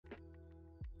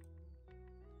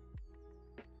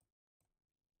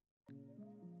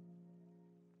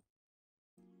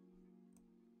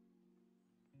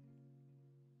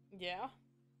Yeah.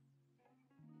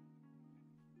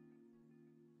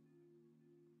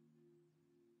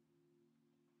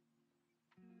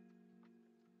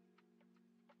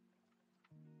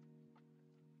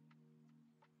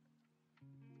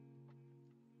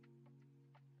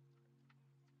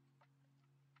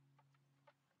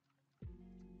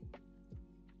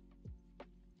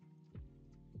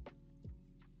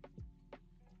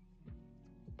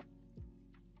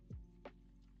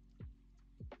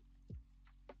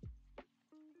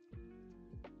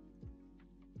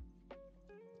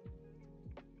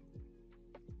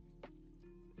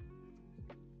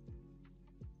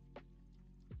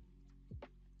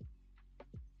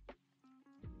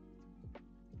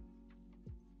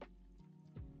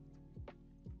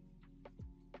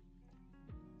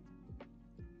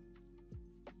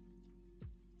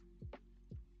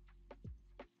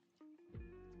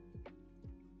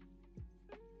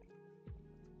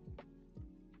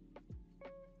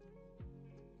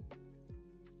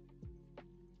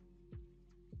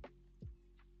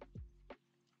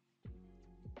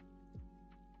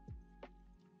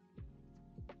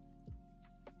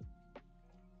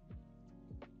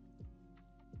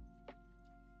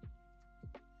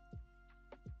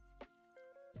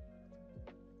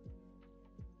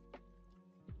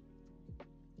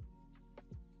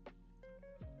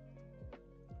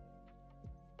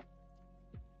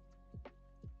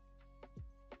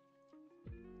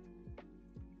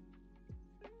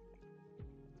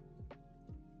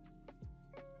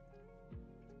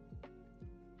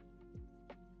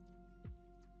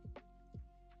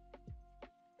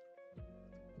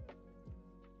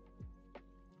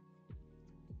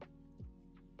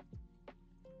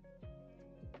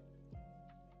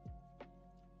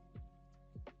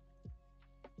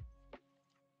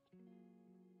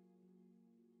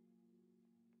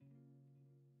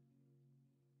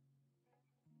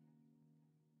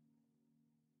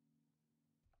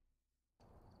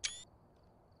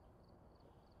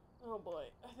 Oh boy,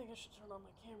 I think I should turn on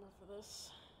my camera for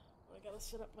this. But I gotta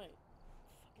set up my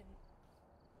fucking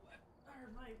or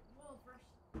my wall first.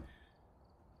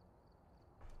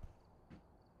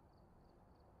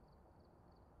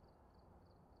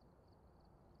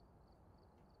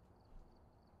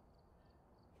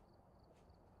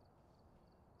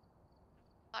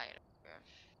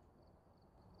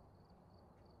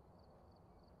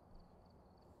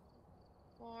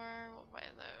 We'll buy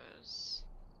those.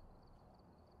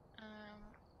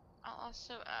 I'll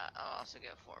also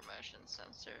get 4 motion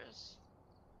sensors.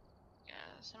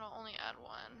 Yes, and I'll only add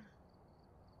 1.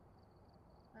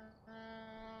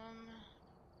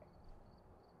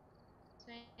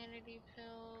 Sanity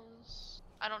pills.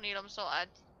 I don't need them, so I'll add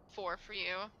 4 for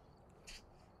you.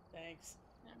 Thanks.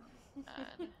 And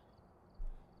add.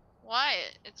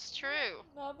 What? It's true.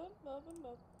 Nothing.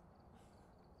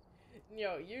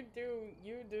 Yo, you do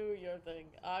your thing.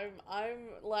 I'm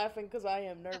laughing because I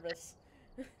am nervous.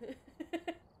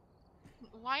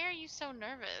 Why are you so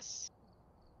nervous?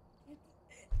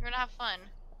 You're gonna have fun.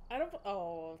 I don't.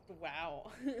 Oh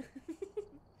wow.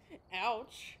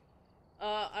 Ouch.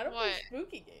 I don't play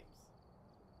spooky games.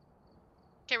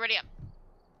 Okay, ready up.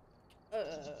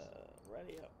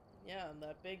 Ready up. Yeah, and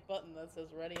that big button that says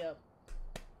ready up.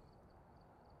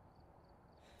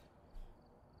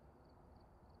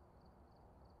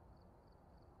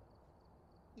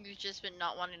 You've just been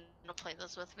not wanting to play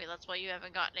this with me. That's why you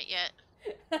haven't gotten it yet.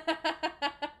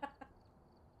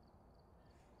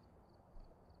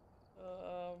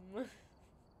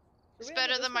 It's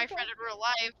better than my friend in real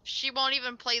life. She won't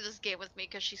even play this game with me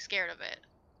because she's scared of it.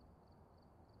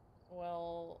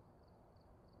 Well,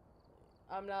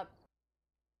 I'm not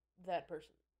that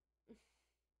person.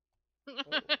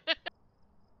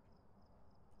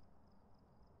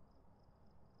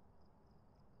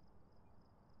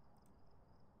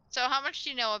 So how much do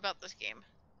you know about this game?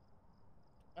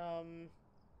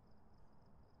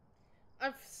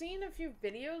 I've seen a few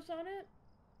videos on it.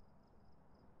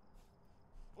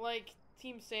 Like,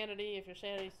 Team Sanity, if your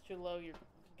sanity's too low, you're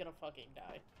gonna fucking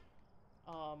die.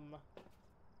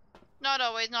 Not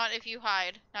always, not if you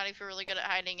hide. Not if you're really good at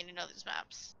hiding and you know these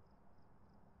maps.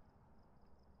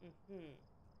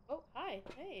 Oh, hi.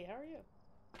 Hey, how are you?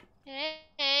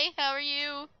 Hey, how are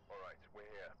you? Alright, we're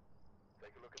here.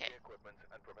 Take a look at the equipment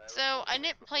and prepare. So, I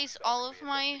didn't place all of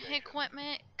my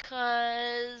equipment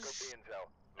because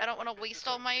I don't want to waste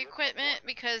all my equipment,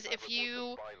 because if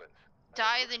you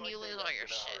die, then you lose all your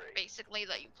shit, basically,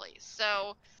 that you place.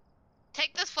 So,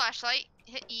 take this flashlight,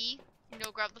 hit E,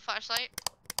 grab the flashlight.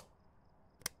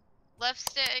 Left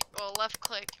stick, or left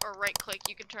click, or right click,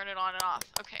 you can turn it on and off.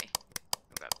 Okay.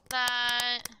 Grab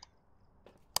that.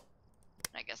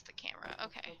 I guess the camera,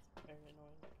 okay. That's very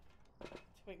annoying.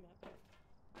 doing that.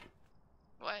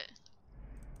 What?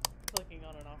 Clicking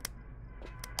on and off.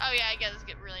 Oh yeah, I guess it's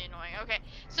get really annoying. Okay,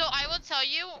 so I will tell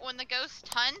you, when the ghost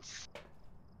hunts,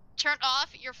 turn off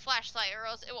your flashlight or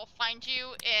else it will find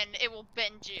you and it will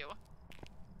bend you.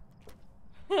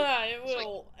 It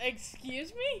will.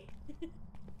 Excuse me?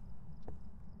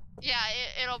 Yeah,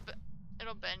 it'll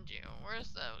bend you.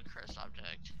 Where's the cursed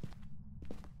object?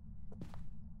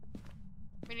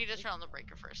 We need to turn on the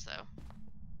breaker first, though.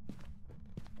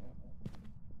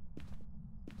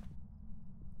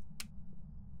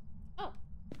 Oh.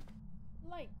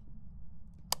 Light.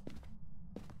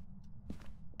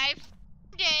 I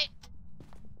found it!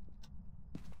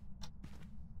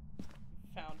 You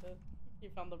found it? You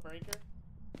found the breaker?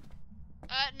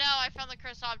 No, I found the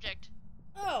cursed object.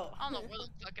 Oh! I don't know where the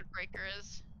fucking breaker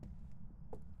is.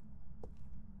 Oh,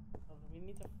 do we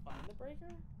need to find the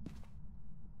breaker?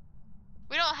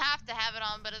 We don't have to have it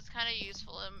on, but it's kind of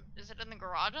useful. Is it in the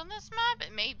garage on this map?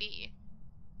 It may be.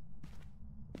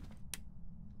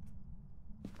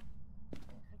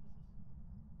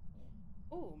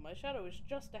 Ooh, my shadow is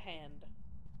just a hand.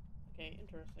 Okay,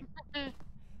 interesting.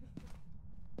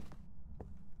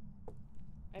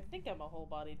 I think I'm a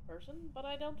whole-bodied person, but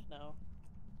I don't know.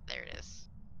 There it is.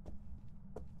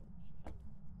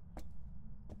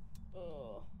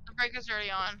 Oh. The breaker's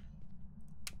already on.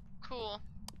 Cool.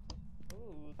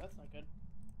 Ooh, that's not good.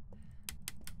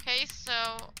 Okay, so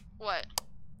what?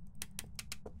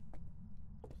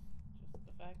 Just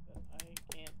the fact that I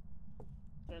can't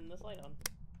turn this light on.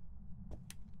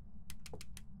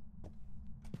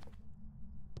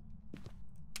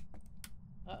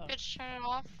 Uh-oh. Bitch, turn it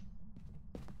off.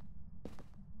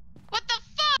 What the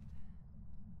fuck?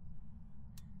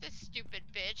 This stupid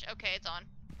bitch. Okay, it's on.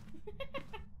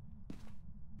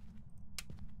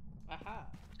 Aha.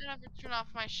 Did I ever turn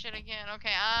off my shit again?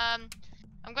 Okay, I'm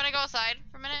gonna go outside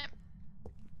for a minute.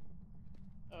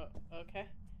 Oh, okay.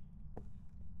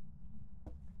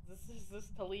 Is this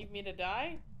to leave me to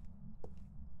die?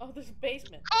 Oh, there's a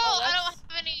basement. Cool, Oh, I don't have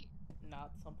any.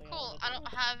 Not something Cool, I I don't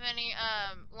have any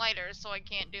lighters, so I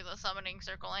can't do the summoning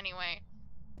circle anyway.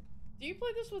 Do you play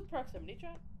this with proximity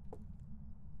chat?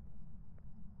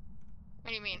 What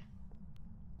do you mean?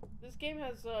 This game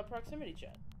has proximity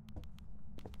chat.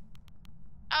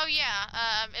 Oh yeah,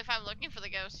 if I'm looking for the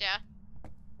ghost, yeah.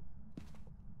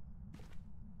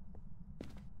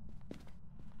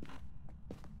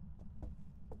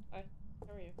 Hi,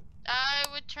 how are you? I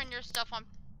would turn your stuff on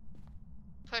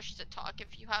push to talk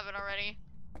if you haven't already.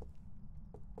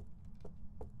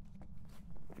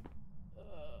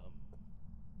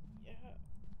 Yeah.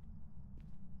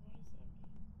 What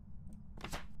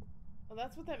does that mean? Oh,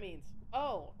 that's what that means.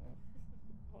 Oh.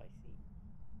 Oh, I see.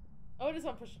 Oh, it is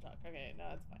on push to talk. Okay, no,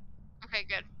 that's fine. Okay,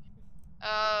 good.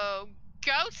 Oh,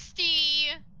 ghosty!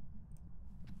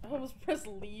 I almost pressed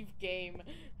leave game.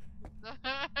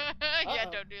 Yeah,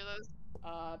 don't do those.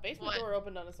 Basement door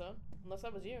opened on its own. Unless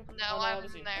that was you. No, oh, no, I that was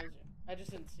wasn't you. there. That was you. I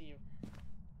just didn't see you.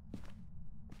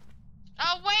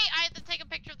 Oh wait, I have to take a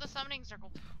picture of the summoning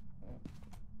circle.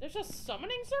 There's a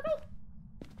summoning circle?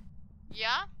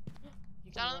 Yeah?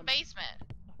 You Down in the basement.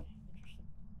 Okay, interesting.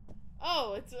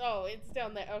 Oh, it's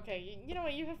down there. Okay, you know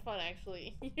what? You have fun,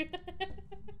 actually. I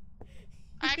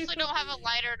actually don't have a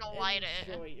lighter to light it.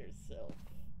 Enjoy yourself.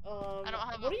 I don't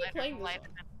have what a are you lighter playing to this light on?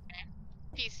 it.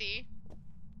 PC.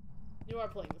 You are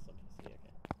playing this on PC, okay.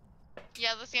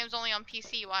 Yeah, this game's only on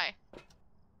PC. Why?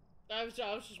 I was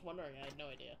just wondering. I had no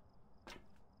idea.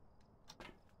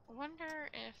 I wonder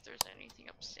if there's anything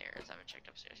upstairs. I haven't checked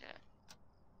upstairs yet.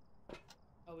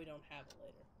 Oh, we don't have it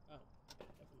later. Oh,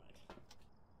 okay, never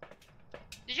mind.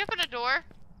 Did you open a door?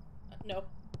 No.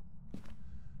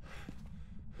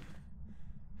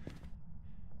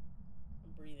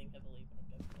 I'm breathing heavily, but I'm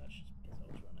guessing that's just because I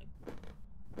was running.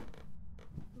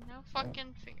 No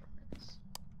fucking fingerprints.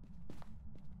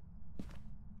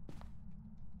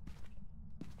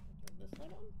 Turn this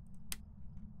light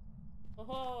on.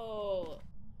 Oh,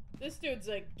 this dude's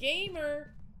a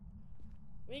gamer.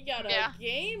 We got a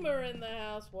gamer in the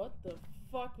house. What the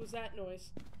fuck was that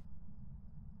noise?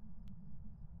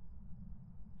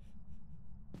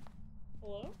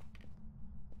 Hello?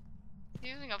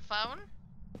 Using a phone?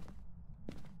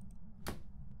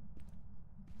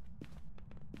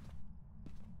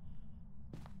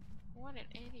 What an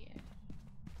idiot.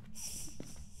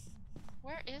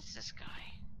 Where is this guy?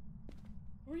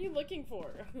 What are you looking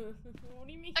for? What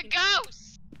do you mean? A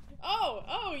ghost!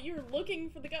 Oh, you're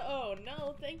looking for the guy. Oh,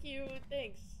 no, thank you.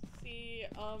 Thanks. See,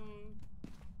 I'm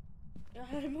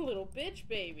a little bitch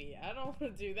baby. I don't want to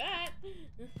do that.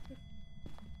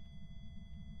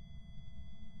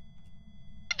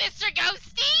 Mr.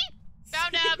 Ghosty!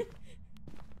 Found him!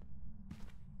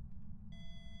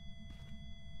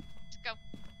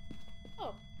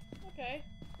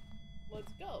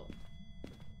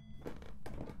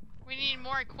 need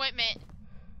more equipment.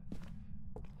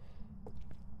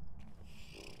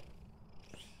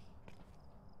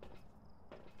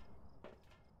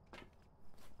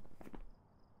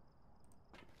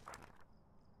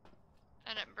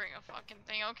 I didn't bring a fucking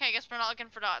thing. Okay, I guess we're not looking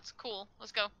for dots. Cool.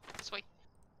 Let's go. This way.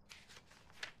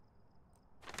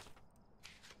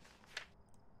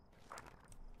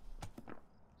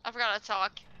 I forgot to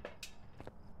talk.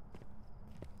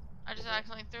 I just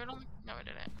accidentally threw it on me? No, I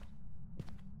didn't.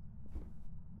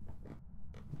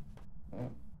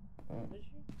 What did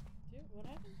you do? What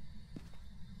happened?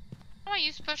 Oh, I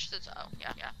used push to oh,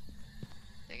 yeah.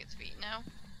 I think it's beat now.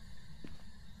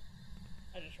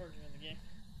 I just heard you in the game.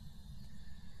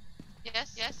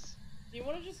 Yes. Do you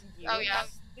want to just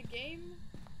use the game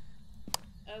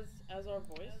as our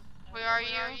voice? Where are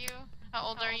you? How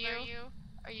old are you?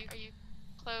 Are you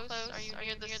close? Are you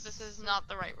near this? This is not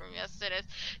the right room. Yes, it is.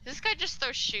 This guy just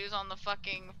throws shoes on the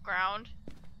fucking ground.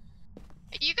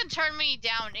 You can turn me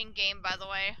down in game, by the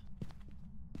way.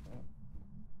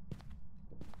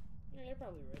 Yeah, you're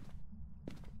probably right.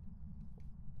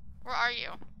 Where are you?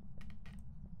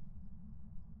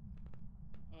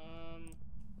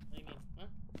 What do you mean? Huh?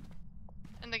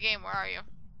 In the game, where are you?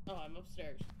 Oh, I'm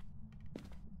upstairs.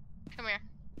 Come here.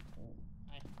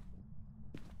 Hi.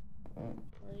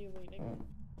 Where are you leading?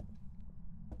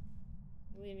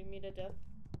 Leading me to death?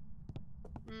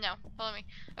 No, follow me.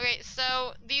 Okay,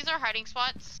 so these are hiding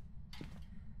spots.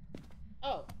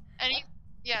 Oh. And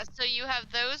yeah, so you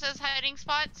have those as hiding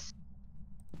spots.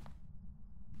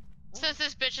 Since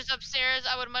this bitch is upstairs,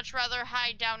 I would much rather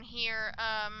hide down here.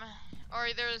 Or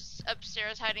there's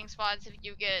upstairs hiding spots if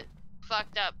you get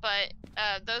fucked up. But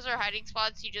those are hiding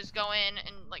spots. You just go in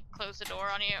and like close the door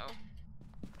on you,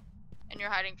 and you're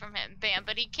hiding from him. Bam.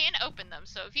 But he can't open them.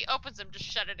 So if he opens them, just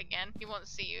shut it again. He won't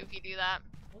see you if you do that.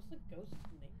 What's the ghost's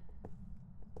name?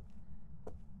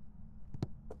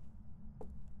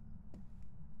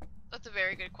 That's a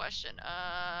very good question.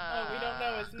 Oh, we don't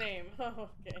know his name. Oh,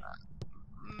 okay.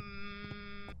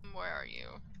 Where are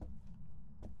you?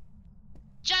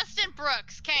 Justin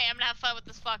Brooks! Okay, I'm gonna have fun with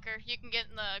this fucker. You can get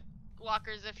in the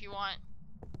lockers if you want.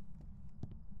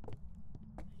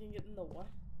 You can get in the what?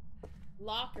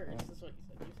 Lockers is what you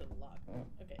said. You said lockers.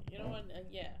 Okay, you know what?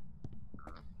 Yeah.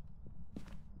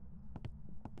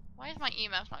 Why is my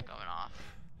EMF not going off?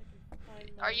 I can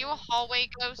find Are you a hallway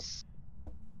ghost?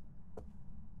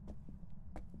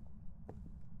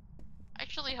 I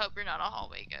actually hope you're not a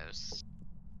hallway ghost.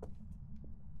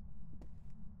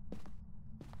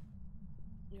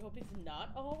 You hope he's not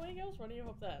a hallway ghost? Why do you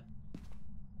hope that?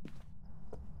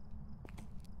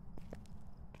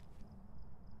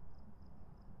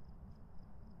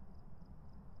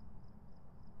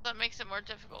 That makes it more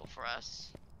difficult for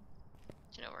us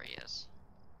to know where he is.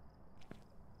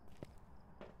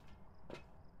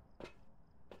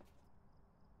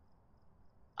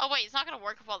 Oh wait, it's not gonna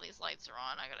work if all these lights are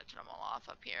on. I gotta turn them all off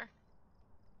up here.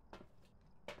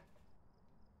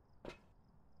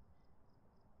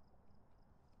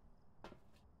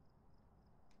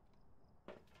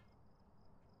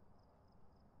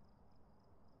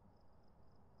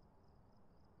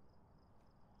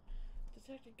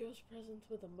 Detect a ghost presence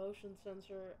with a motion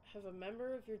sensor. Have a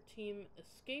member of your team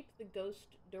escape the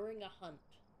ghost during a hunt.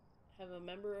 Have a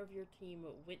member of your team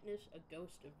witness a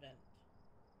ghost event.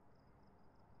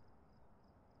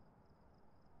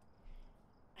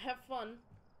 Have fun.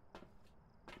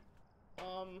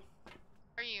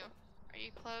 Are you? Are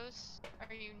you close?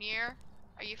 Are you near?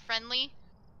 Are you friendly?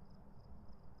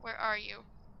 Where are you?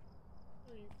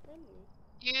 Are you friendly?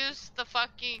 Use the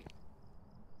fucking...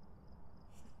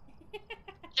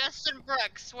 Justin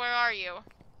Brooks, where are you?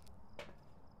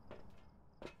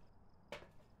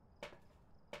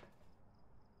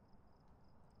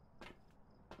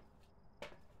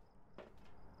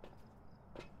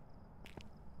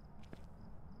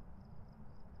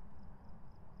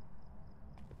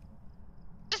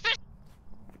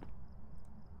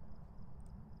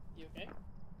 You okay?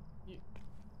 You...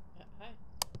 hi.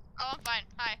 Oh, I'm fine.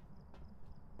 Hi.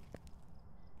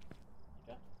 You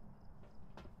dropped?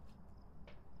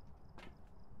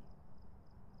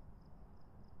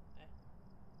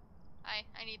 Hi,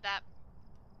 I need that.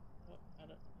 Oh, I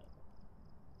don't...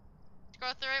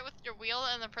 Go through it with your wheel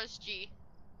and then press G.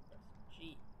 Press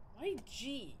G. Why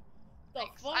G? The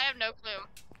Thanks. fuck? I have no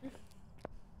clue.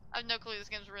 I have no clue. This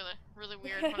game's really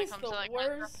weird when it comes to the like.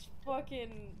 worst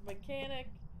fucking mechanic.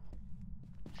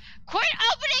 Quit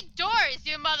opening doors,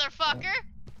 you motherfucker!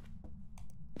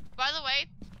 By the way,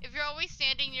 if you're always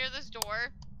standing near this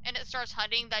door and it starts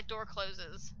hunting, that door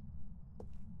closes.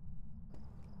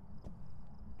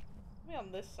 Be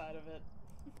on this side of it.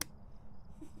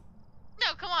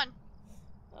 No, come on.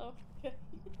 Oh, okay.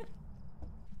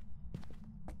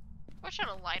 Wish I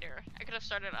had a lighter. I could have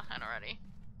started a hunt already.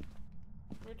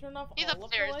 We turn off He's all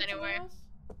upstairs of the lights anyway. in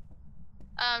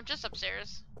the house? Just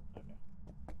upstairs. Okay.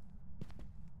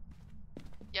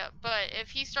 Yeah, but if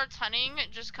he starts hunting,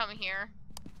 just come here.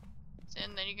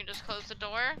 And then you can just close the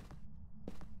door.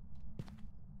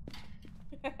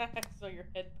 I saw your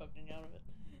head poking out of it.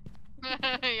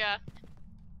 Yeah.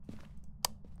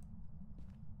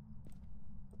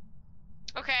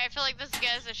 Okay, I feel like this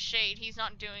guy's a shade. He's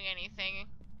not doing anything.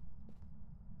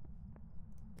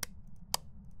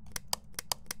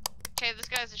 Okay, this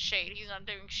guy's a shade. He's not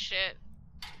doing shit.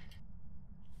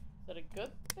 Is that a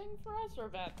good thing for us or a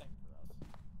bad thing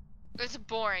for us? It's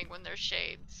boring when there's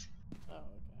shades. Oh,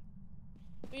 okay.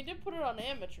 But you did put it on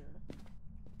amateur,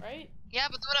 right? Yeah,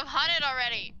 but they would have hunted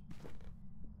already.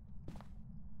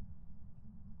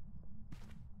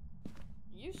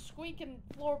 You squeaking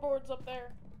floorboards up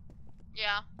there?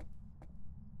 Yeah.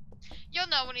 You'll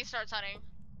know when he starts hunting.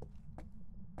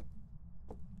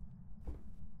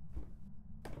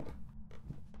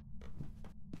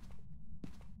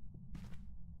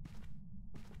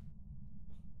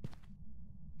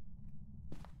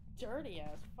 Dirty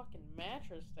ass fucking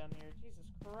mattress down here. Jesus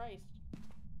Christ.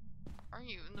 Are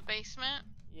you in the basement?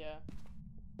 Yeah.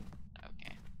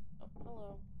 Okay. Oh,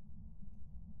 hello.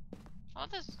 Oh,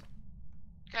 this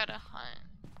gotta hunt.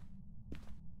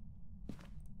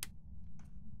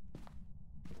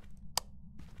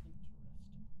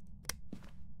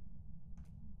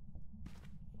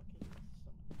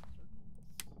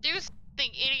 Do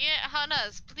something, idiot! Hunt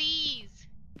us, please!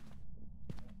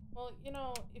 Well, you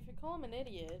know, if you call him an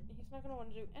idiot, he's not gonna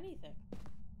want to do anything.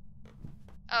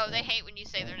 Oh, they hate when you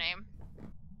say their name.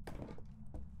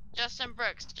 Justin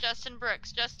Brooks, Justin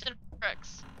Brooks, Justin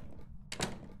Brooks.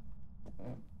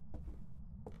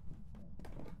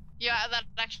 Yeah, that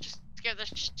actually just scared the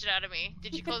shit out of me.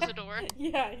 Did you close the door?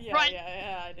 Yeah, Run!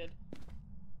 yeah, I did.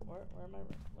 Where am I?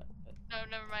 What? No,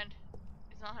 never mind.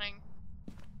 He's not hunting.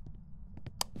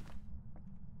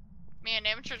 Man,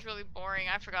 amateur's really boring.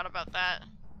 I forgot about that.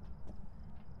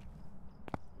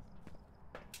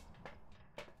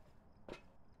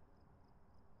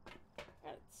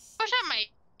 I wish I had my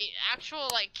actual,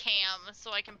 like, cam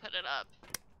so I can put it up.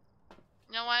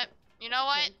 You know what? You know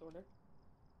what?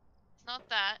 It's not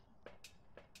that.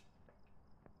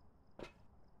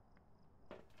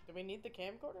 Do we need the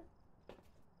camcorder?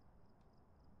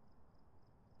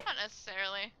 Not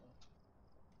necessarily.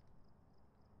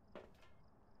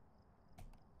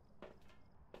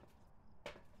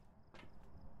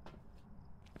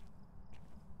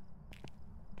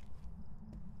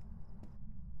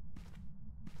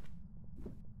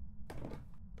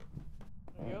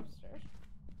 Are you upstairs?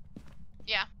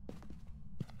 Yeah.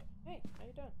 Hey, how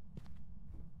you doing?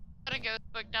 Got a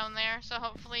ghost book down there, so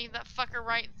hopefully that fucker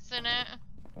writes in it.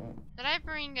 Did I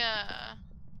bring a...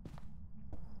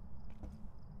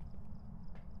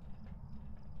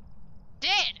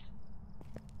 Did!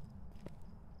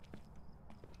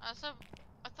 Also,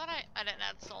 I thought I didn't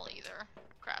add soul either.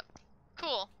 Crap.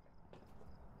 Cool.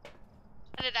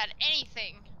 I didn't add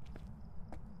anything.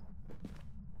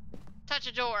 Touch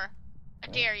a door. I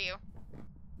dare you.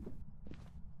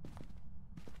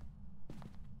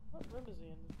 What room is he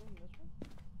in? Is he in this room?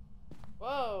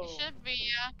 Whoa! It should be,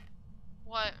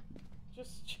 what?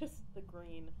 Just the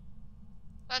green.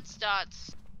 That's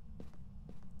dots.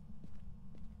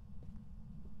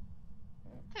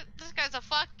 This guy's a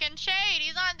fucking shade.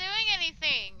 He's not doing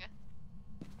anything.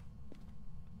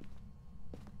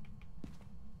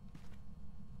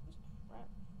 Just crap.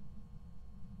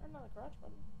 Turn on the crouch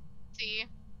button. See?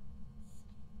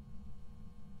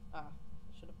 Ah,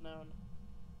 I should have known.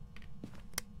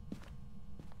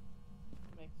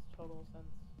 Makes total sense.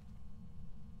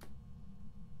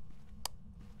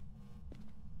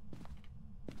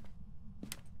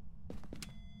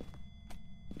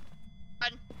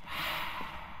 Run.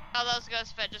 Oh, that was a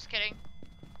ghost fit. Just kidding.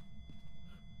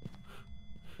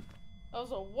 I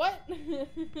was a what?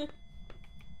 Is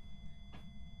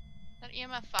that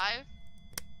EMF 5?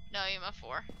 No, EMF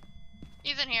 4.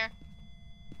 He's in here.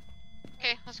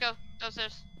 Okay, let's go.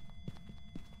 Downstairs.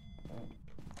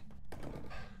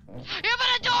 You open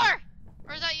a door!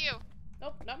 Or is that you?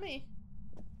 Nope, not me.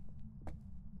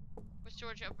 Which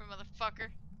door did you open, motherfucker?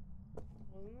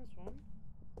 Wasn't this one?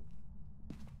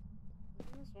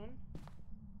 Wasn't this one?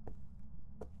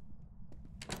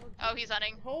 Oh, he's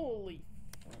hunting. Holy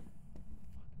fuck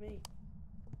me.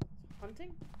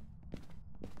 Hunting?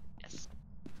 Yes.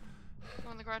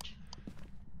 Go in the garage.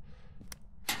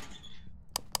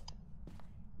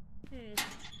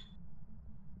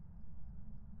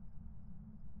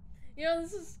 You know,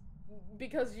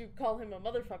 Because you call him a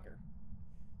motherfucker.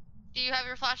 Do you have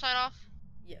your flashlight off?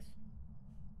 Yes.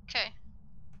 Okay.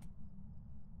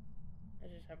 I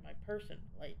just have my person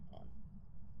light on.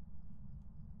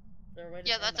 Is there a way to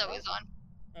Yeah, turn that's that always off?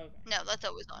 on. Okay. No, that's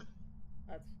always on.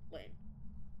 That's lame.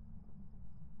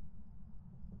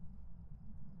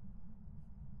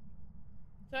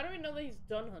 So how do we know that he's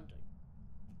done hunting?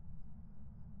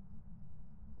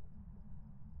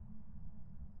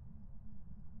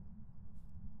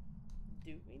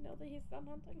 Do we know that he's done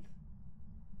hunting?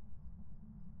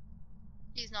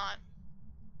 He's not.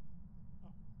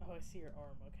 Oh, I see your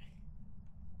arm, okay.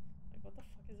 Like, what the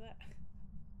fuck is that?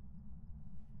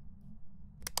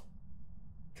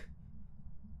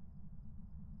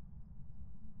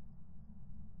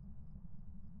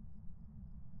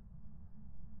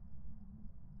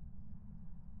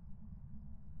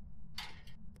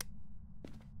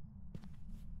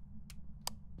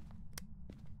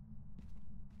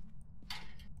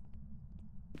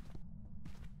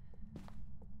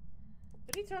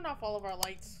 Did he turn off all of our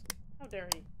lights? How dare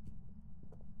he?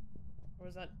 Or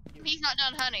was that you? He's not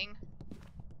done hunting.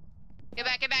 Get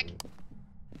back, get back!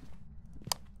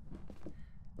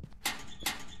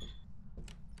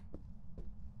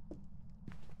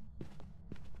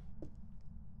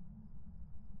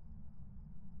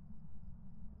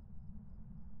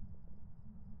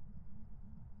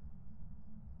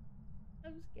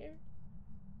 I'm scared.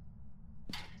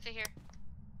 Stay here.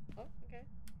 Oh, okay.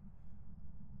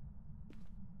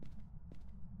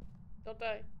 Don't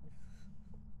die.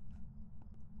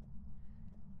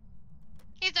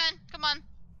 He's done. Come on.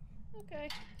 Okay.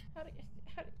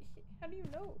 How do you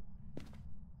know?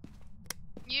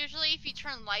 Usually if you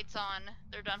turn lights on,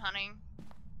 they're done hunting.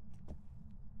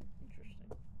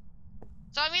 Interesting.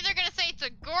 So I'm either gonna say it's a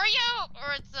Goryo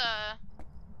or it's a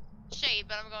Shade,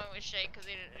 but I'm going with Shade because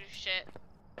he didn't do shit.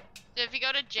 So if you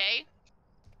go to J,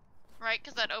 right,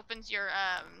 because that opens your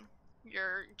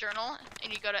journal,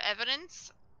 and you go to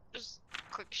evidence, just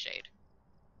click Shade.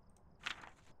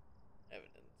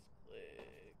 Evidence.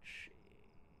 Click shade.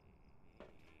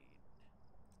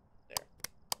 There.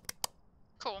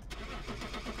 Cool.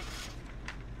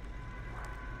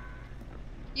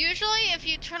 Usually if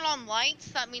you turn on lights,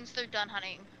 that means they're done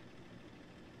hunting.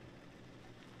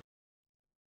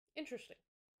 Interesting.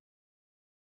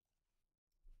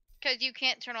 Because you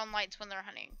can't turn on lights when they're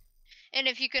hunting. And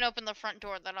if you can open the front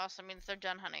door, that also means they're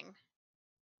done hunting.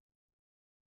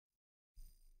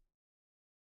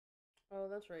 Oh,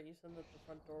 that's right. You said that the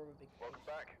front door would be closed. Welcome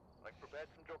back. I've prepared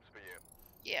some jobs for you.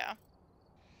 Yeah.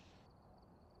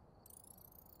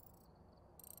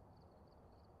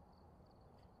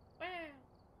 Wow.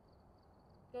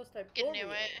 Ghost type. Get into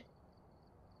it.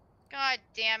 God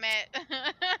damn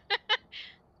it.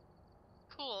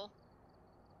 Cool.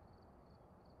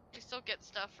 You still get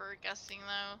stuff for guessing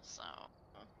though, so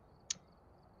I'm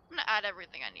gonna add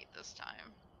everything I need this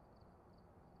time.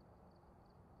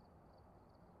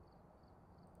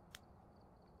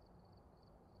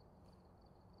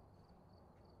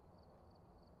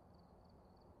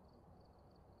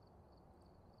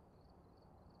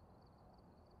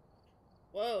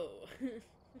 Whoa.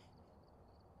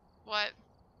 What?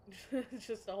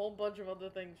 Just a whole bunch of other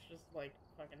things just like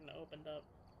fucking opened up.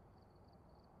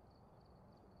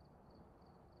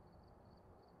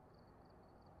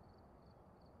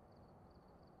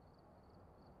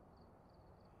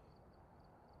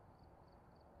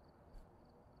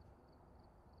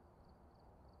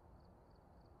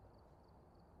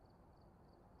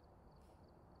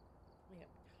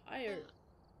 I am tired.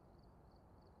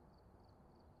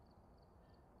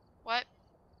 What?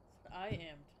 I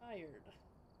am tired.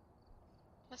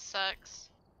 This sucks.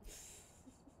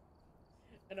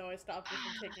 I know I stopped you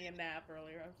from taking a nap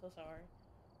earlier. I'm so sorry.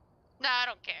 Nah, I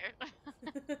don't care.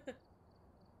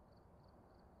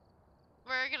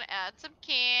 We're gonna add some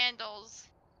candles.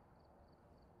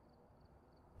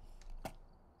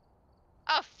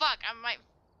 Oh fuck,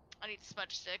 I need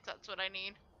smudge sticks, that's what I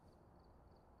need.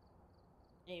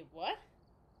 A what?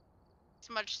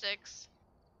 Smudge sticks.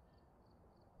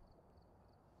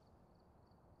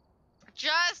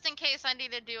 Just in case I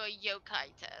need to do a yokai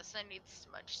test, I need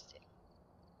smudge sticks.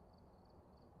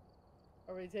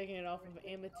 Are we taking it off of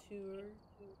amateur?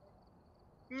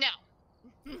 No.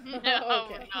 No,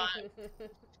 Okay.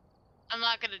 I'm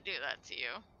not gonna do that to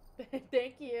you.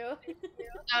 Thank you.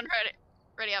 Done,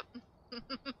 ready up.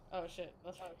 Oh shit,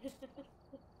 that's right.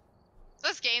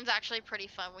 This game's actually pretty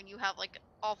fun when you have like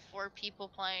all 4 people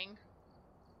playing.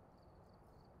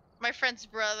 My friend's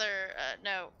brother,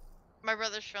 my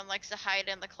brother's friend likes to hide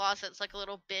in the closets like a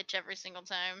little bitch every single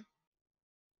time.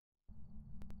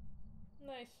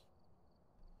 Nice.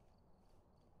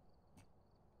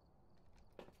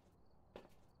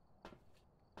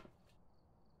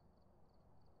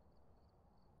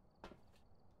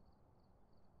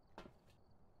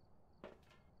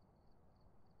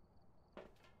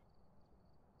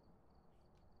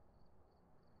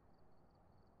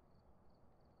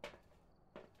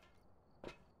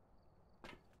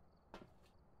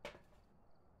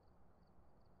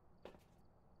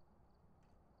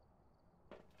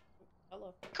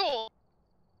 Hello. Cool.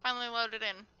 Finally loaded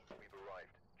in. We've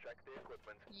arrived. Check the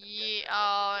equipment. Yeah.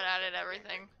 Oh, it added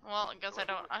everything. Well, I guess I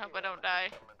don't. I hope I don't die.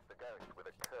 Summons the ghost with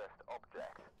a cursed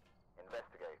object.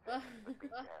 Investigate it, but be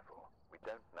careful. We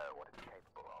don't know what it's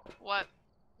capable of. What?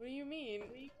 What do you mean?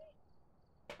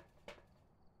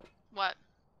 What?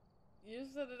 You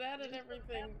said it added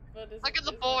everything, but Look at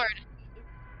the board.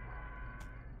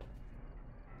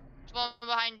 There's one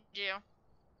behind you.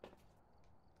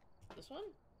 This one?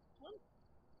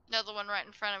 No, the one right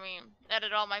in front of me.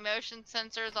 Added all my motion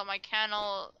sensors, all my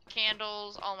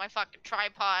candles, all my fucking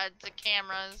tripods, the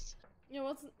cameras.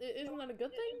 Yeah, isn't that a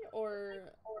good thing,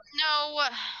 or? No,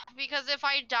 because if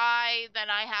I die, then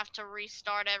I have to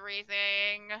restart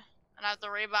everything. And I have to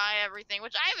rebuy everything,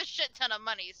 which I have a shit ton of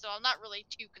money, so I'm not really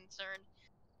too concerned.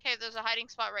 Okay, there's a hiding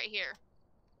spot right here.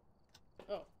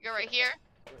 Oh. You're right here,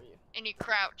 Where are you? and you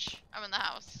crouch. I'm in the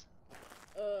house.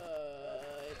 I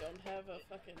don't have a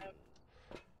fucking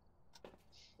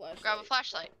flashlight. Grab a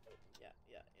flashlight. Yeah.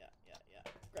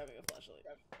 Grabbing a flashlight.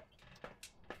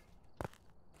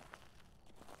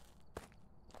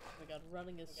 Oh my god,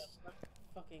 running is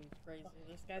fucking crazy.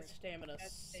 This guy's stamina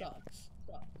sucks.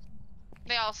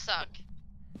 They all suck.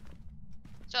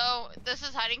 So, this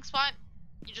is hiding spot.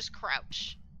 You just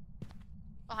crouch.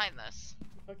 Behind this.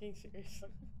 Fucking serious.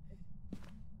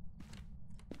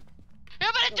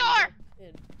 Open a door!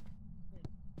 In.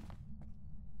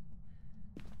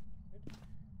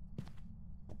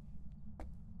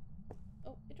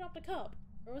 Oh, it dropped a cup.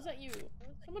 Or was that you?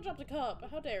 Someone dropped a cup.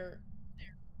 How dare?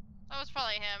 That was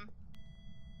probably him.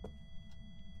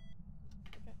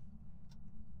 Okay.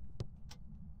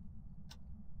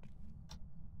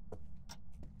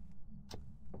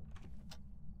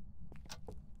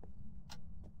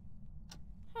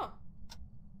 Huh.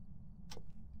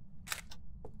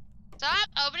 Stop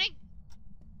opening.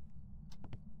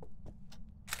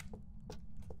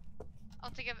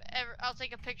 I'll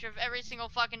take a picture of every single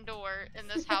fucking door in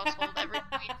this household. Every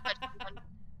time you touch one.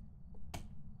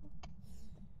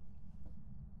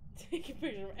 Take a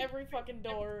picture of every fucking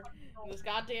door in this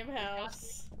goddamn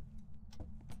house.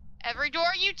 Every door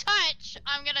you touch,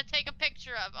 I'm gonna take a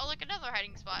picture of. Oh, look, another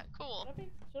hiding spot. Cool.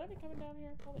 Should I be coming down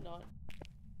here? Probably not.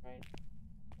 Right?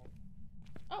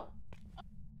 Oh.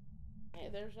 Hey,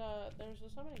 there's a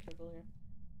summoning circle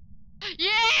here.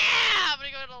 Yeah! I'm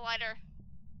gonna go to the lighter.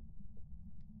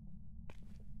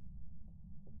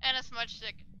 And a smudge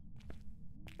stick.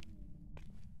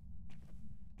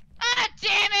 Ah,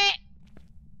 damn it!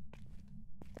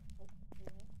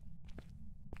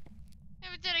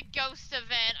 It did a ghost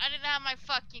event. I didn't have my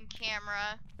fucking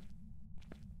camera.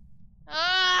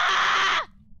 Ah!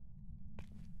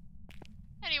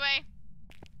 Anyway.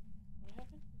 What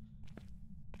happened?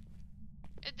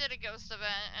 It did a ghost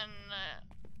event and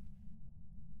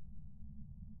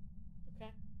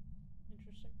Okay.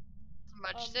 Interesting.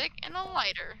 smudge stick and a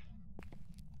lighter.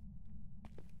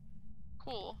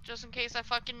 Cool. Just in case I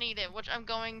fucking need it, which I'm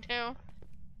going to.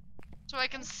 So I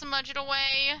can smudge it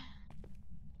away.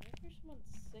 Did I hear someone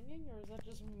singing, or is that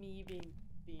just me being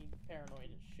paranoid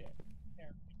as shit?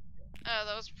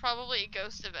 That was probably a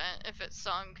ghost event if it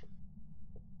sung.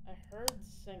 I heard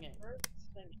singing.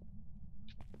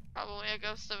 Probably a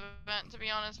ghost event, to be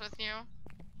honest with you.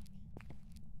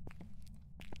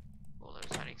 Well,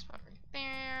 there's a hiding spot right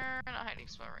there, and a hiding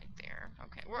spot right there.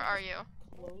 Okay, where are you?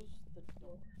 Close the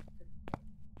door.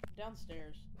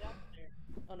 Downstairs.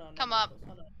 Oh no. Come up.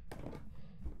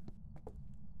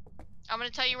 I'm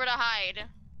gonna tell you where to hide.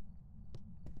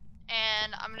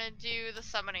 And I'm gonna do the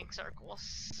summoning circle.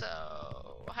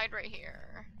 So, hide right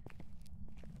here.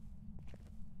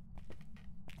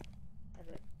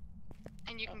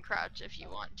 And you can crouch if you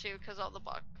want to, because all the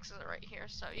boxes are right here.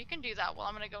 So you can do that while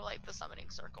I'm gonna go light the summoning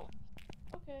circle.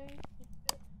 Okay. Just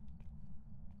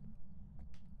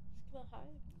gonna hide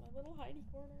in my little hidey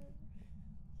corner.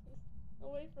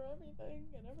 Away from everything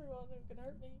and everyone who can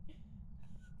hurt me.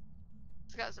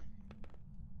 This guy's a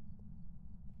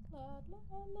La la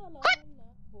la la Quit! la.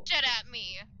 Cool. shit at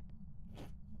me.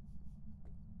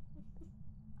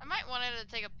 I might want to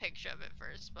take a picture of it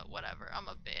first, but whatever. I'm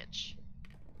a bitch.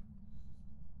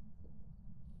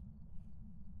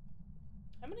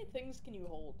 How many things can you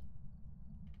hold?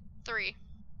 3.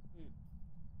 Hmm.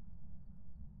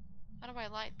 How do I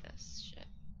light this shit?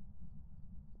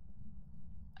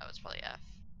 Oh, it's probably F.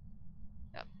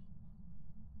 Yep.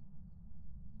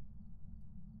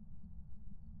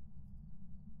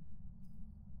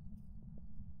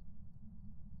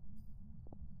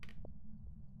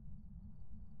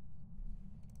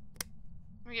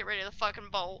 Let me get ready to the fucking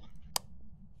bolt.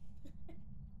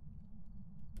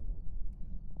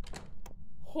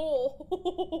 Oh,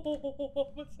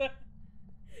 what was that?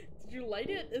 Did you light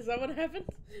it? Is that what happened?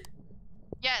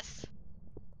 Yes.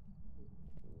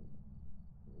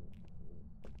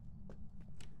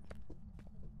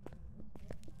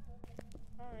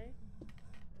 Hi.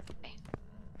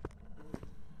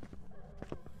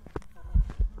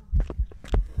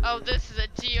 Oh, this is a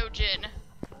Deogen.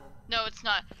 No, it's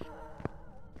not.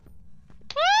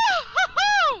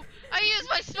 I used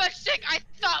my smudge stick. I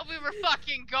thought we were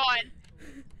fucking gone.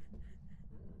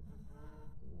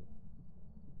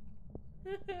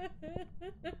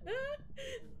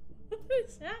 What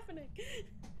is happening?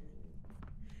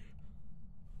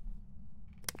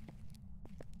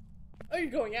 Oh,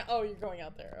 you're going out. Oh, you're going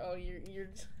out there. Oh, you're.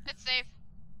 It's safe.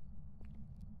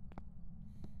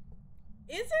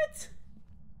 Is it?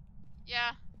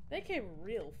 Yeah. They came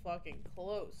real fucking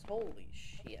close. Holy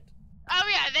shit. Oh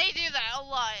yeah, they do that a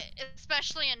lot,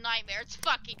 especially in Nightmare. It's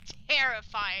fucking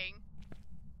terrifying.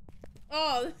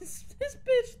 Oh, this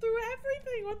bitch threw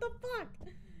everything. What the fuck?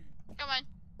 Come on.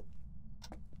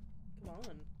 Come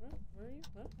on. What? Where are you?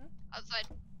 What? Outside.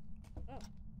 Oh.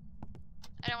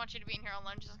 I don't want you to be in here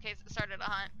alone just in case it started a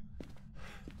hunt.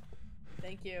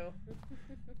 Thank you.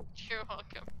 You're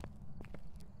welcome.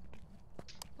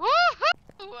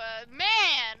 Woohoo!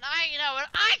 Man, I know what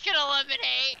I can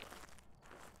eliminate!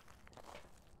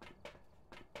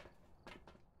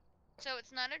 So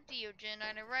it's not a Deogen,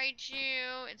 I write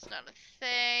you, it's not a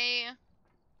Thay.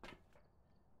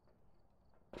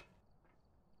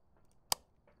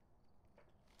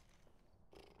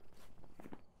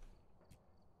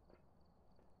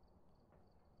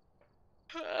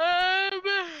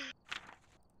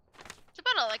 It's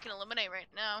about all I can eliminate right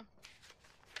now.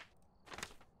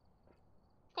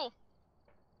 Cool.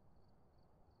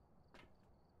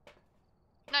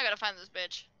 Now I gotta find this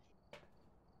bitch.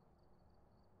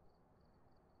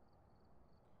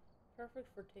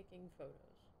 Perfect for taking photos.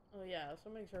 Oh yeah,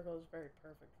 Swimming Circle is very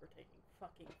perfect for taking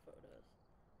fucking photos.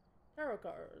 Tarot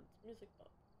cards, music box.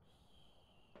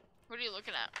 What are you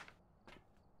looking at?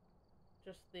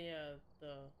 Just the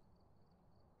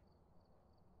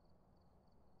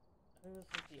I think this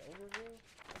is the overview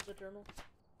of the journal.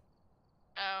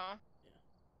 Oh. Yeah.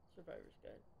 Survivor's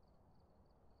Guide.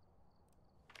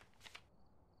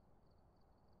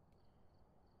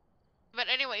 But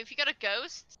anyway, if you got a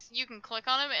ghost, you can click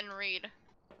on them and read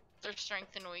their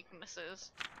strengths and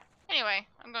weaknesses. Anyway,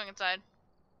 I'm going inside.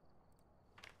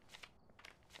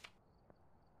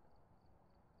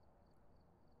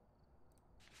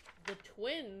 The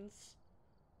twins?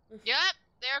 Yep,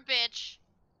 they're a bitch.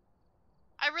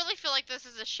 I really feel like this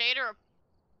is a shade or a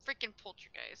freaking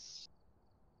poltergeist.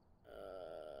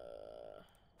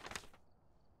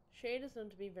 Shade is known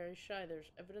to be very shy.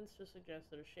 There's evidence to suggest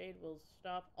that a shade will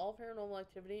stop all paranormal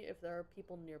activity if there are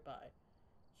people nearby.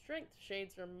 Strength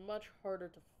shades are much harder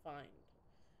to find.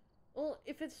 Well,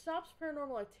 if it stops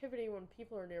paranormal activity when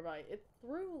people are nearby, it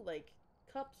threw, like,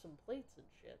 cups and plates and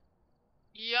shit.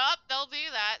 Yup, they'll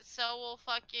do that. So will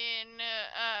fucking,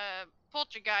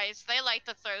 poltergeists. They like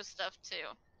to throw stuff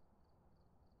too.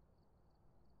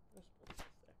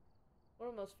 One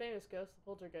of the most famous ghosts, the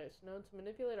poltergeist, known to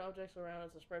manipulate objects around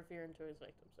as to spread fear into his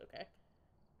victims, okay?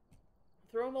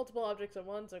 Throw multiple objects at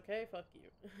once, okay? Fuck you.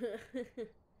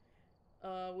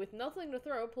 With nothing to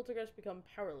throw, poltergeists become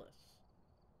powerless.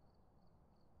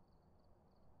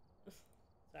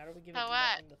 So how do we give it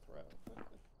nothing to throw?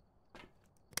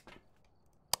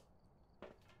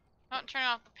 Don't turn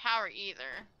off the power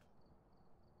either.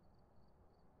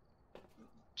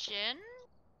 Jinn?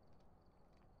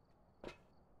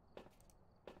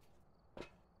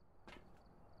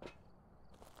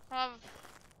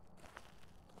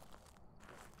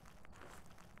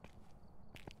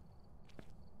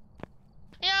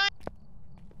 Yeah.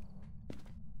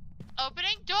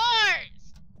 Opening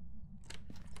doors.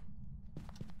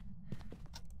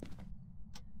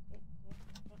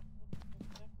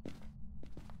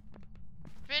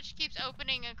 Bitch keeps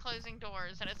opening and closing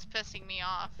doors, and it's pissing me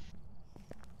off.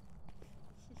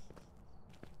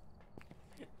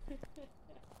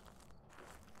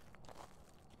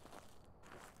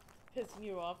 Pissing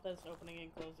you off that's opening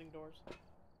and closing doors?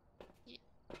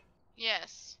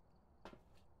 Yes.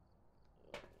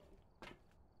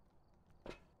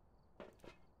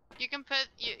 You can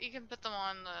put them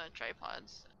on the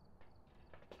tripods,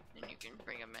 and you can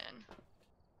bring them in.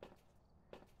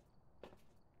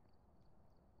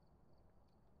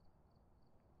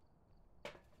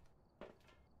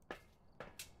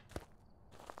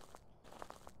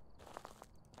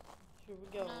 Here we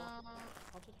go.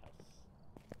 Haunted house.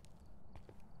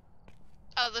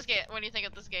 Oh, this game. What do you think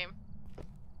of this game?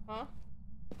 Huh?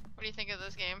 What do you think of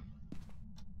this game?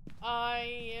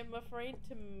 I am afraid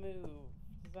to move.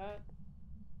 Is that...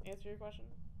 answer your question?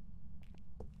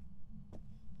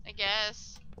 I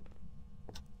guess.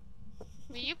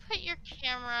 Will you put your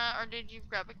camera, or did you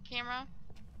grab a camera?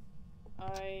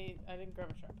 I didn't grab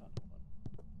a tripod.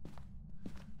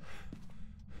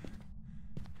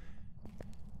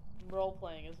 I'm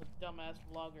role-playing as a dumbass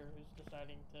vlogger who's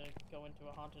deciding to go into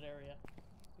a haunted area.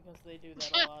 Because they do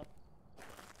that a lot.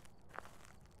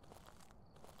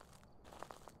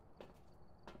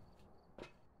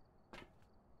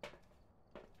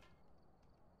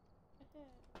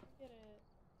 Get it.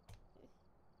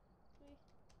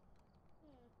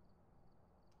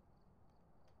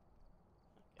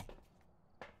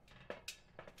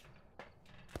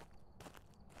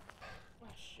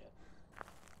 Oh shit.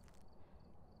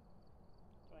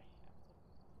 Do I have to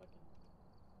fucking...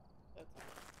 That's...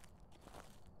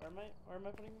 Where am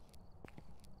I putting this?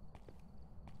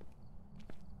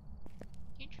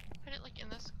 Can you put it like in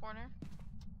this corner?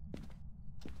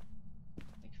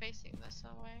 Like facing this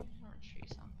away? I want to show you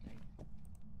something.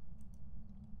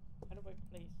 How do I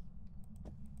place?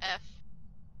 F.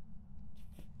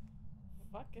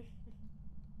 Fuck. You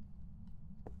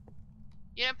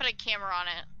didn't put a camera on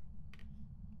it.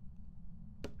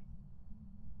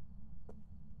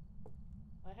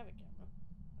 I have a camera.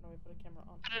 How do I put a camera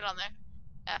on? Put it on there.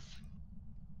 F.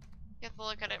 You have to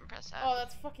look at it and press F. Oh,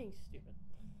 that's fucking stupid.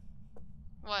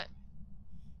 What?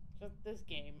 Just this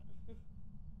game.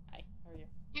 Hi, how are you?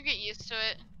 You get used to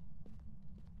it.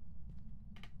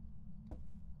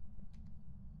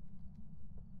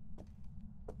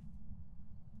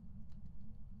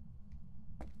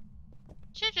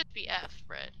 Should just be F,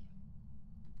 Brett.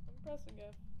 I'm pressing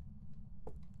F.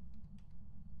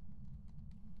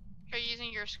 Try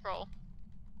using your scroll.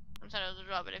 Instead of the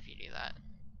drop it if you do that.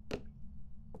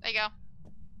 There you go.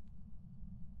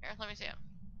 Here, let me see it.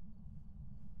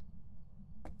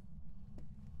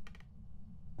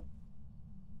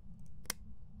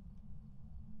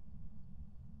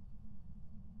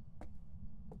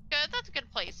 Good, that's a good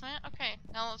placement. Okay,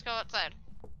 now let's go outside.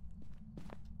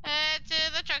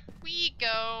 To the truck we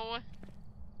go.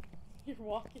 You're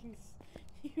walking.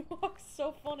 You walk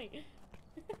so funny.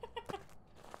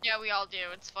 Yeah, we all do.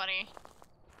 It's funny.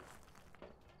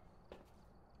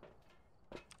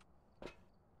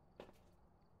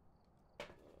 Oh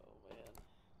man.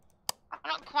 I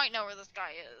don't quite know where this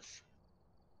guy is.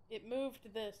 It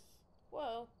moved this.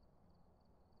 Whoa.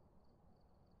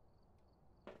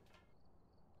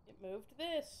 It moved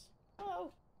this.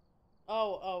 Whoa.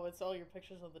 Oh, it's all your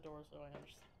pictures of the door, so I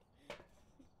understand.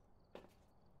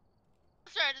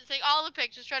 Trying to take all the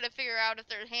pictures, trying to figure out if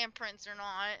they're handprints or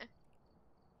not.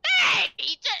 Hey! Did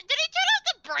he turn off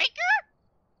the breaker?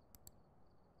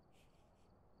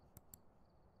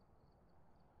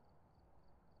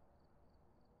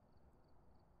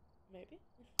 Maybe?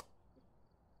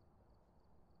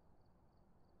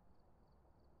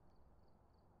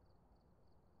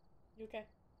 You okay?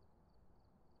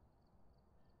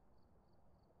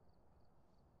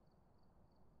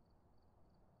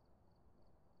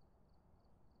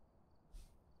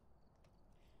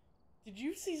 Did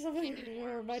you see something,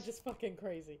 or am I just fucking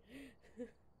crazy?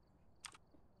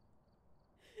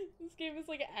 This game is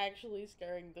like actually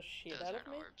scaring the shit Those out aren't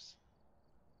of me. orbs.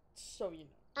 So you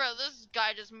know. Bro, this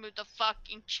guy just moved the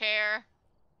fucking chair.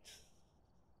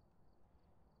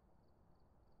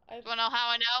 You wanna know how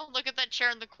I know? Look at that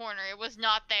chair in the corner. It was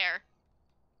not there.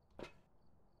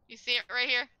 You see it right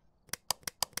here?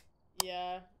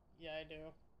 Yeah, I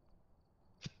do.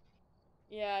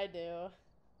 Yeah, I do.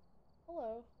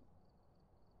 Hello.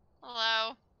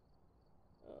 Hello.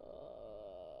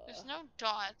 There's no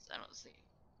dots. I don't see.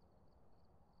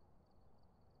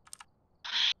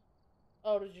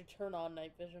 Oh, did you turn on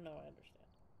night vision? No, I understand.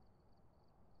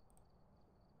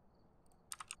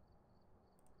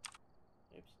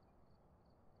 Oops.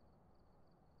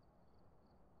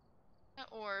 No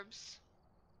orbs.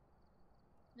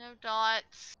 No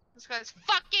dots. This guy's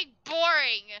fucking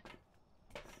boring!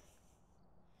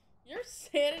 Your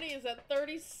sanity is at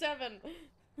 37.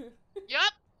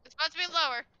 Yup! It's about to be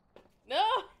lower. No!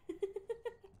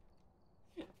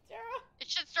 Tara! It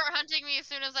should start hunting me as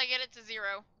soon as I get it to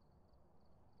 0.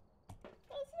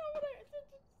 That's not what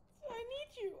I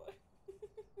need you.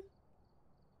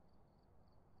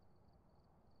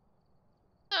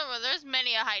 Oh, there's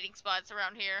many hiding spots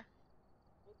around here.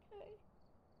 Okay.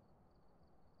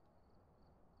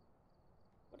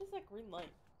 What is that green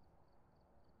light?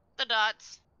 The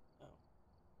dots. Oh.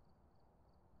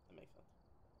 That makes sense.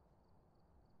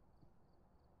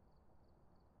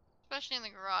 Especially in the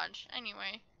garage.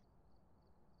 Anyway.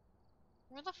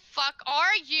 Where the fuck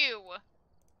are you?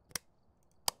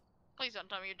 Please don't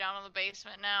tell me you're down in the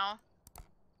basement now.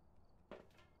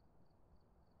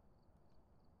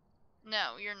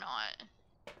 No, you're not.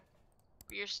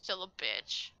 You're still a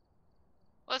bitch.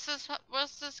 What's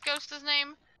this ghost's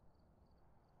name?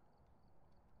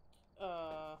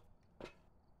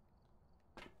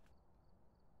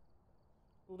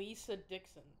 Lisa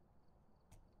Dixon.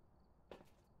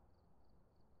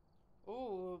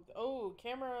 Ooh, oh,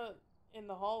 camera in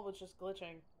the hall was just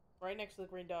glitching. Right next to the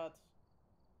green dots.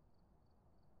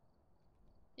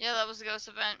 Yeah, that was a ghost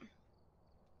event.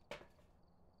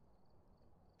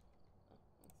 Oh,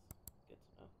 that's good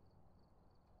to know.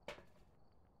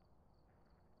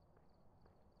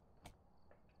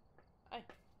 Hi.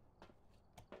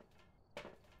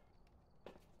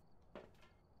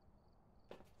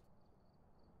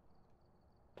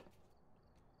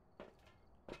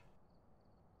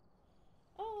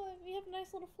 Oh, we have a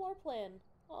nice little floor plan.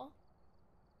 Oh.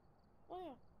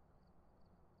 Wow.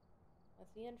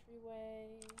 That's the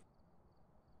entryway.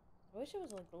 I wish it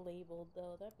was like labeled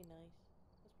though, that'd be nice.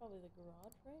 That's probably the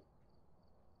garage, right?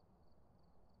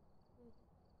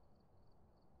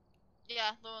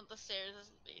 Yeah, the one with the stairs is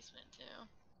the basement too.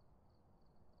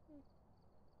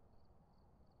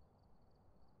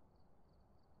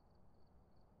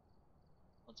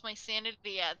 What's my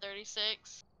sanity at?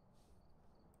 36?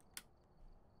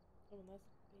 Oh, and that's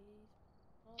the base.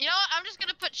 Oh. You know what? I'm just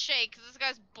gonna put Shake, because this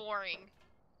guy's boring.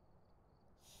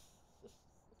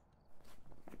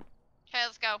 Okay,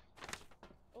 let's go.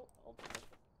 Oh, hold on.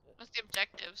 What's the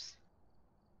objectives?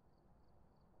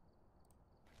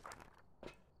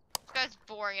 This guy's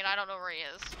boring and I don't know where he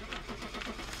is.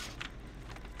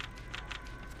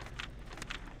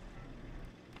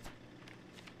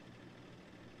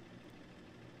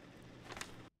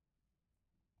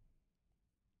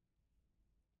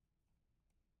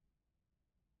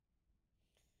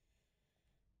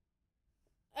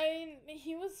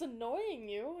 He was annoying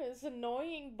you. Is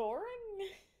annoying boring?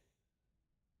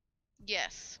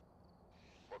 Yes.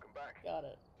 Welcome back. Got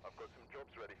it. I've got some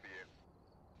jobs ready for you.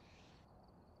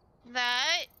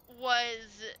 That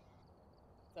was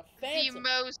It's a phantom. the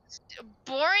most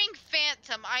boring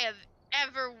phantom I have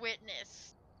ever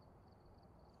witnessed.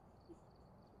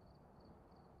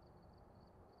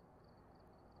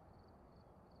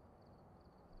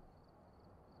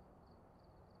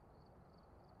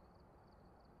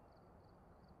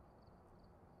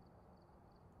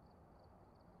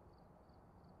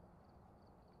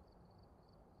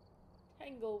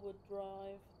 Tanglewood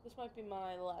Drive. This might be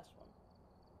my last one.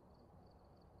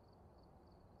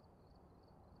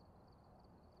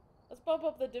 Let's bump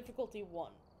up the difficulty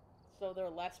 1, so they're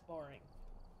less boring.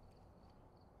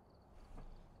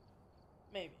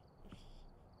 Maybe.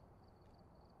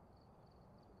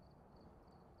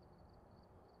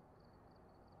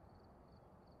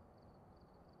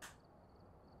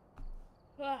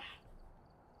 Ah.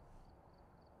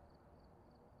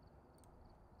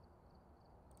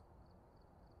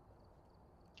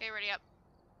 Okay, ready up.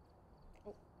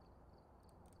 Oh.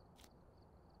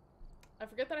 I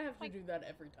forget that I have to do that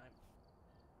every time.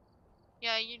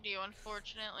 Yeah, you do,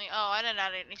 unfortunately. Oh, I didn't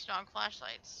add any strong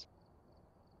flashlights.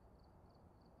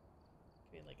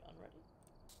 Can we, like, unready?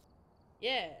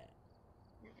 Yeah!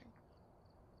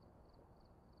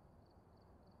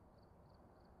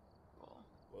 Cool.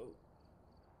 Whoa.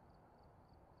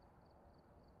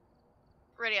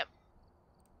 Ready up.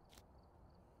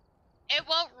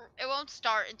 It won't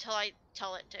start until I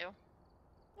tell it to.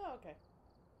 Oh, okay.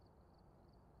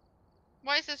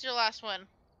 Why is this your last one?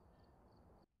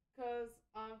 Because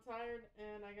I'm tired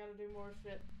and I gotta do more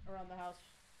shit around the house.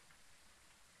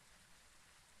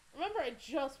 Remember, I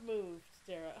just moved,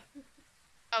 Sarah.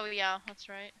 Oh yeah, that's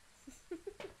right.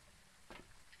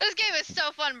 This game is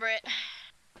so fun, Britt.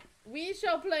 We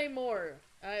shall play more.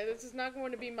 This is not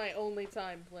going to be my only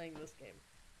time playing this game.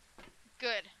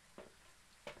 Good.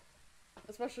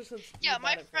 Especially since Yeah,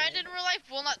 my friend in real life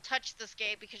will not touch this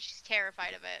game because she's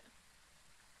terrified of it.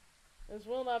 This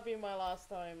will not be my last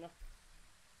time.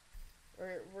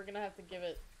 We're gonna have to give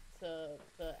it to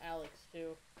Alex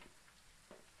too.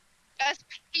 Us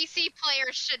PC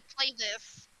players should play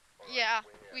this. Yeah,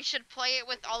 we should play it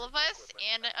with all of us,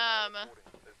 and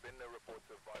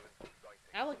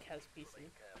Alec has PC.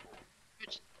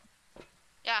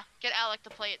 yeah, get Alec to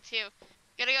play it too.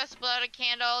 Get a ghost, blow out a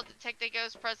candle, detect the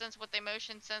ghost presence with a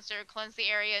motion sensor, cleanse the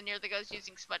area near the ghost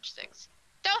using smudge sticks.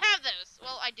 Don't have those!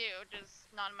 Well, I do, just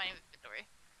not in my inventory.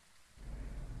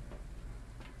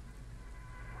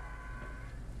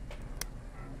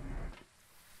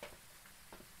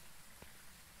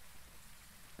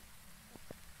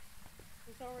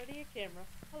 There's already a camera.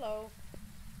 Hello.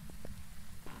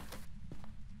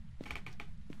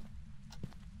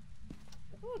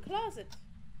 Oh, a closet.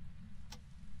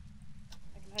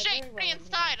 I can Shake very me well in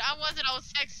inside. I wasn't. I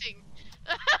was texting.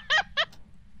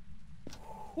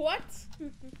 What?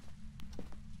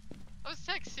 I was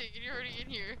texting, and you're already in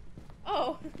here.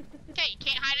 Oh. Okay, you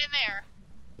can't hide in there.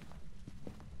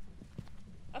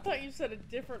 I thought you said a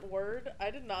different word.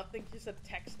 I did not think you said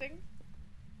texting.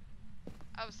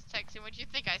 I was texting. What do you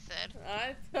think I said?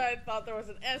 I thought there was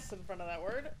an S in front of that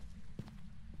word.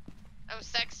 I was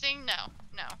texting? No,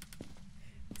 no.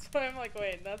 So I'm like,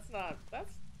 wait, is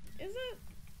it?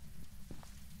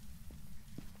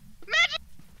 Magic!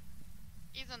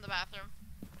 He's in the bathroom.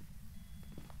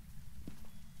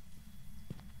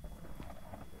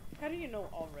 How do you know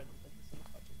already that he's in the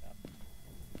fucking bathroom?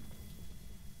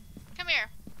 Come here.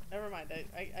 Never mind,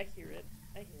 I hear it.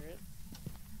 I hear it.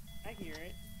 I hear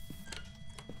it.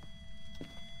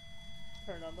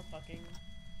 Turn on the fucking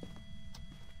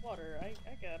water. I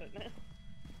got it now.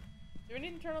 Do we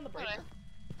need to turn on the breaker? Okay.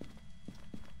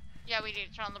 Yeah, we need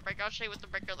to turn on the breaker. I'll show you what the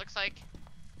breaker looks like.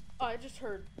 Oh, I just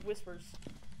heard whispers.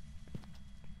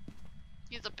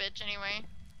 He's a bitch anyway.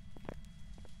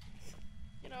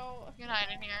 You know... You can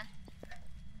hide in here.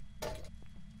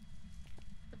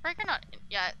 The breaker not...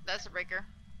 Yeah, that's the breaker.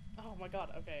 Oh my god,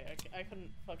 okay, I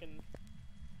couldn't fucking...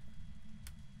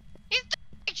 He's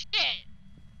doing shit!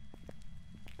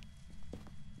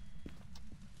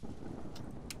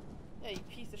 Yeah, you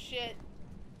piece of shit.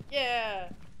 Yeah!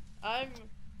 I'm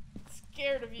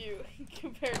scared of you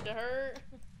compared to her.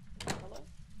 Hello?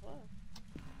 Hello?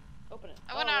 Open it.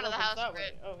 I went Oh, out it of the opens house that for way.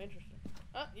 it. Oh, interesting.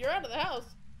 You're out of the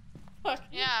house? Fuck.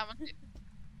 Yeah,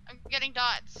 I'm getting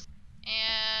dots.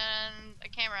 And a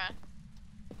camera.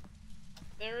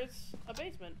 There's a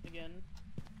basement again.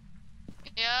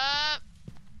 Yup.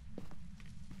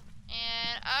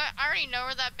 And I already know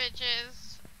where that bitch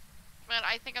is. But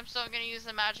I think I'm still gonna use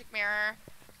the magic mirror.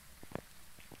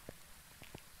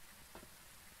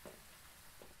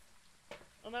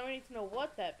 Well, now we need to know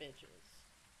what that bitch is.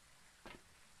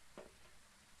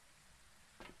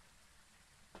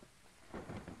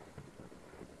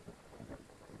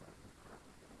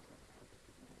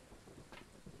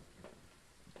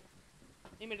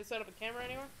 Need me to set up a camera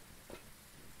anywhere?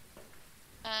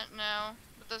 No.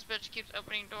 But this bitch keeps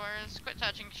opening doors. Quit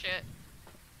touching shit.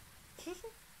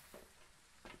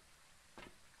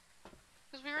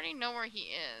 Because we already know where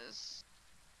he is.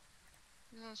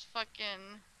 He's in this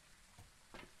fucking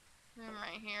room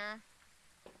right here.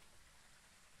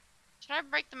 Should I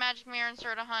break the magic mirror and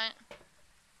start a hunt?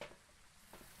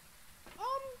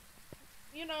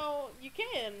 You know, you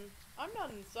can. I'm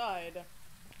not inside.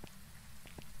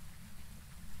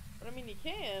 But I mean, you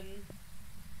can.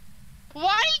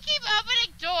 Why do you keep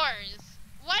opening doors?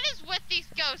 What is with these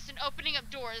ghosts and opening up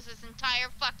doors this entire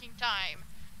fucking time?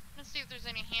 Let's see if there's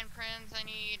any handprints. I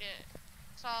need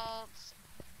salts.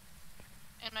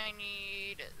 And I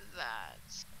need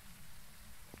that.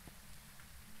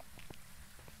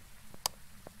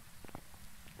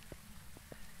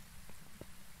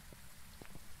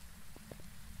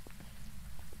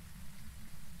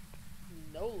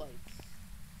 No lights.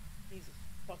 Jesus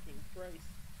fucking Christ.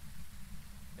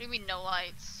 What do you mean no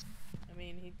lights? I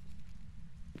mean,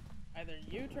 either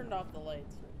you turned off the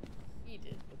lights or he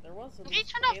did, but there was a Did he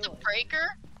turn off the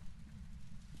breaker?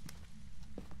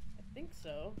 I think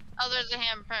so. Oh, there's a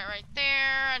handprint right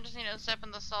there. I just need to step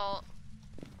in the salt.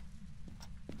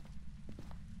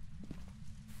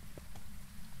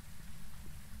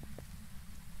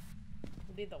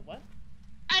 Need the what?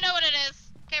 I know what it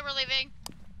is. Okay, we're leaving.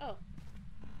 Oh.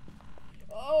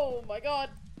 Oh my god.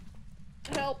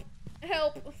 Help.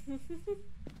 Help.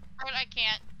 But I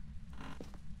can't.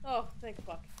 Oh, thank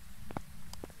fuck.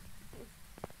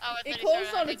 Oh, It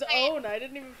closed on its own. I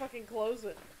didn't even fucking close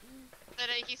it. That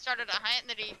he started a hunt, and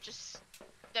that he just...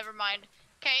 Never mind.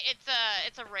 Okay, it's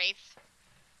a wraith.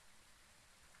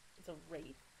 It's a wraith?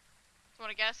 You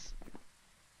wanna guess?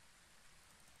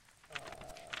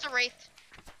 It's a wraith.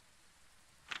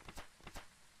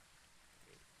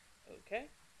 Okay.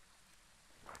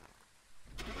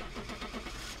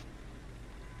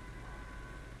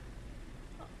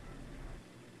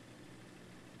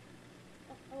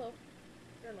 Oh, hello.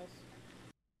 Journals.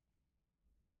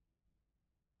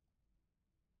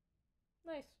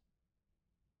 Nice.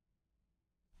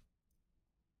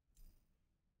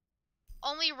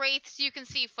 Only wraiths you can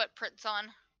see footprints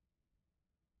on.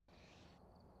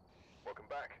 Welcome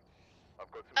back.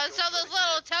 I've got some So those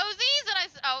little toesies,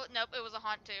 and oh, nope, it was a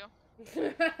haunt too.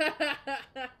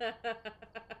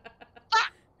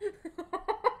 Fuck!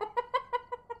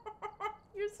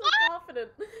 You're so confident.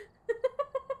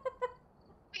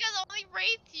 Because only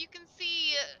wraiths you can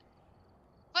see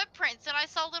footprints, and I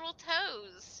saw little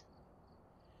toes.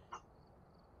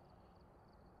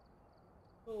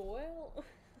 Well.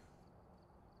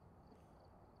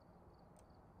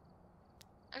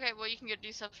 Okay, well you can go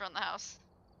do stuff around the house.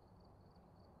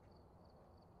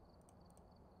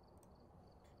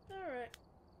 Alright.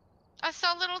 I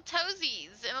saw little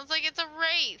toesies, and I was like, it's a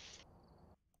wraith.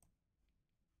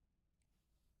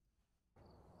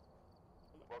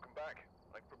 Welcome back.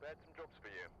 I've prepared some jobs for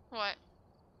you. What?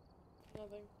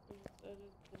 Nothing. I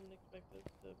just didn't expect this to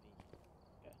be.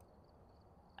 Okay.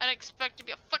 I'd expect to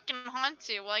be a fucking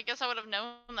Hantu. Well, I guess I would have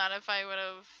known that if I would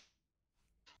have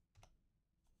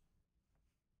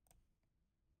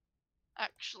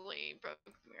actually broke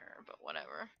the mirror, but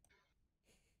whatever.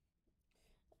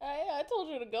 I told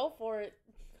you to go for it.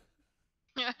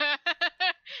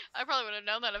 I probably would have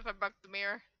known that if I broke the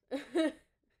mirror.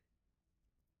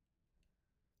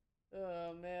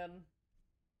 Oh man.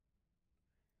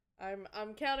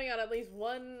 I'm counting on at least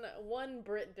one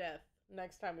Brit death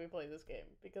next time we play this game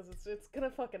because it's gonna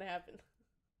fucking happen.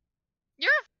 You're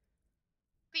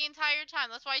the entire time.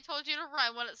 That's why I told you to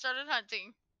run when it started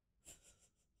hunting.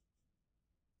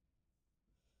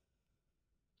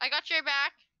 I got your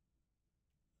back.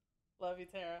 Love you,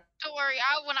 Tara. Don't worry.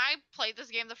 When I played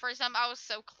this game the first time, I was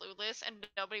so clueless and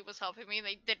nobody was helping me.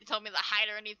 They didn't tell me to hide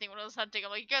or anything when I was hunting. I'm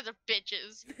like, you guys are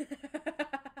bitches.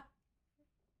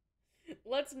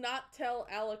 Let's not tell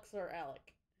Alex or Alec.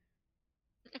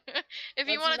 If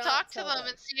you want to talk to them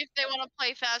and see if they want to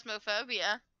play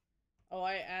Phasmophobia. Oh,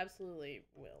 I absolutely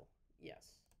will. Yes.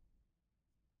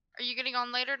 Are you getting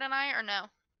on later tonight or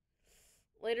no?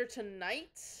 Later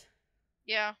tonight?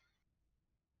 Yeah.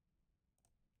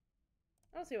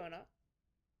 I don't see why not.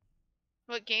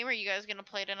 What game are you guys gonna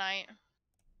play tonight?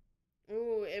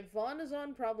 Ooh, if Vaughn is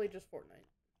on, probably just Fortnite.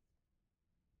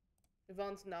 If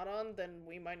Vaughn's not on, then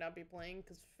we might not be playing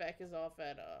because Feck is off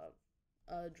at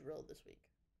drill this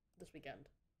weekend.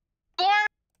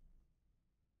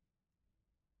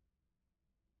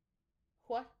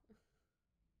 What?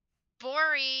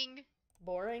 Boring.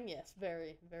 Boring? Yes,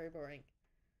 very, very boring.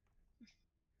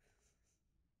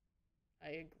 I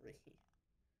agree.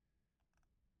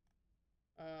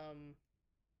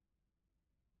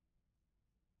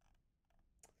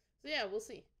 So yeah, we'll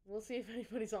see. We'll see if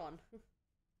anybody's on.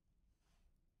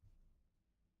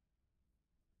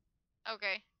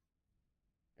 Okay.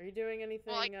 Are you doing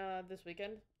anything this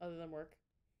weekend other than work?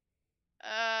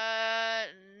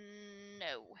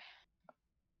 No.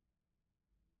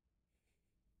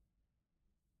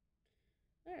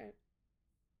 Alright.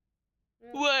 Yeah.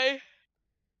 Why?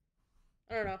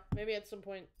 I don't know. Maybe at some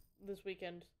point this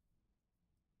weekend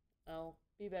I'll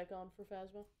be back on for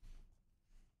Phasma.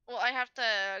 Well, I have to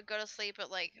go to sleep at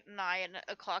like 9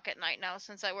 o'clock at night now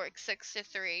since I work 6 to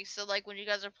 3. So like when you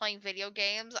guys are playing video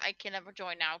games, I can never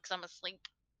join now because I'm asleep.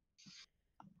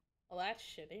 Well, that's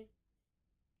shitty.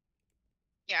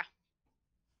 Yeah.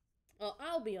 Well,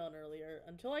 I'll be on earlier.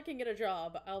 Until I can get a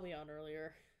job, I'll be on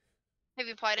earlier. Have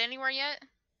you applied anywhere yet?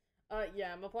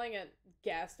 Yeah, I'm applying at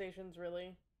gas stations,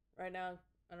 really. Right now,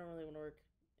 I don't really want to work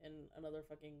in another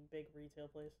fucking big retail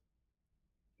place.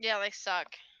 Yeah, they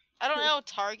suck. I don't know what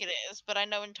Target is, but I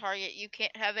know in Target you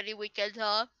can't have any weekends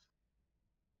off.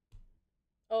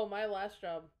 Oh, my last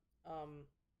job,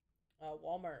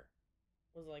 Walmart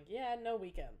was like, yeah, no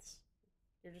weekends.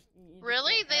 You just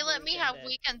Really? They let me have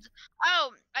weekends.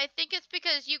 Oh, I think it's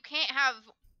because you can't have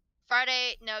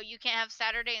Friday. No, you can't have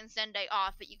Saturday and Sunday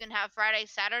off, but you can have Friday,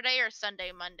 Saturday, or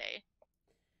Sunday, Monday.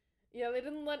 Yeah, they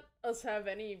didn't let us have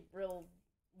any real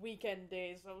weekend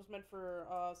days. That was meant for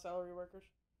salary workers.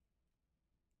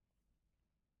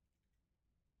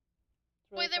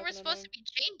 Really Wait, they were supposed to be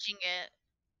changing it.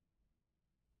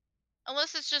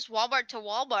 Unless it's just Walmart to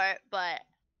Walmart, but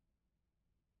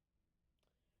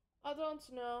I don't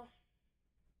know.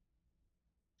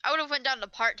 I would have went down to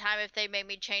part-time if they made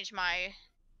me change my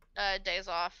days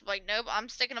off. Like, nope, I'm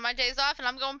sticking to my days off and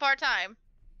I'm going part-time.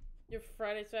 You're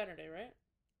Friday, Saturday, right?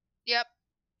 Yep.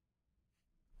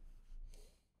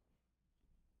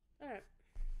 Alright.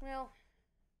 Well,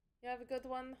 you have a good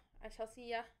one. I shall see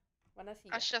ya when I see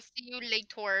ya. I shall see you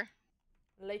later.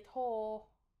 Later.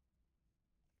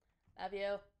 Love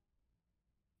you.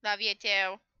 Love you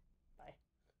too. Bye.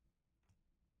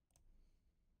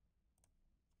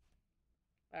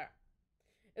 Alright.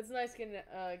 It's nice getting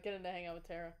to hang out with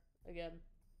Tara again.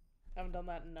 Haven't done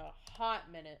that in a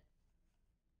hot minute.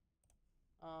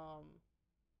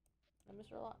 I miss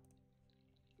her a lot.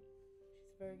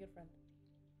 She's a very good friend.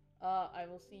 I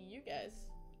will see you guys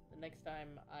the next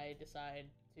time I decide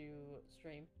to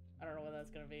stream. I don't know when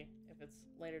that's gonna be. If it's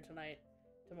later tonight,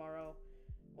 tomorrow,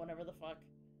 whenever the fuck.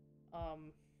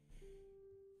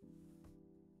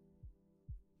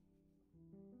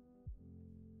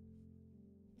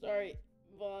 Sorry,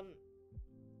 Move on.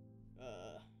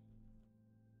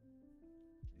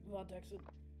 Move on, Texan.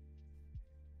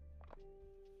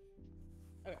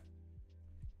 Okay.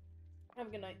 Have a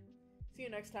good night. See you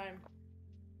next time.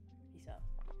 Peace out.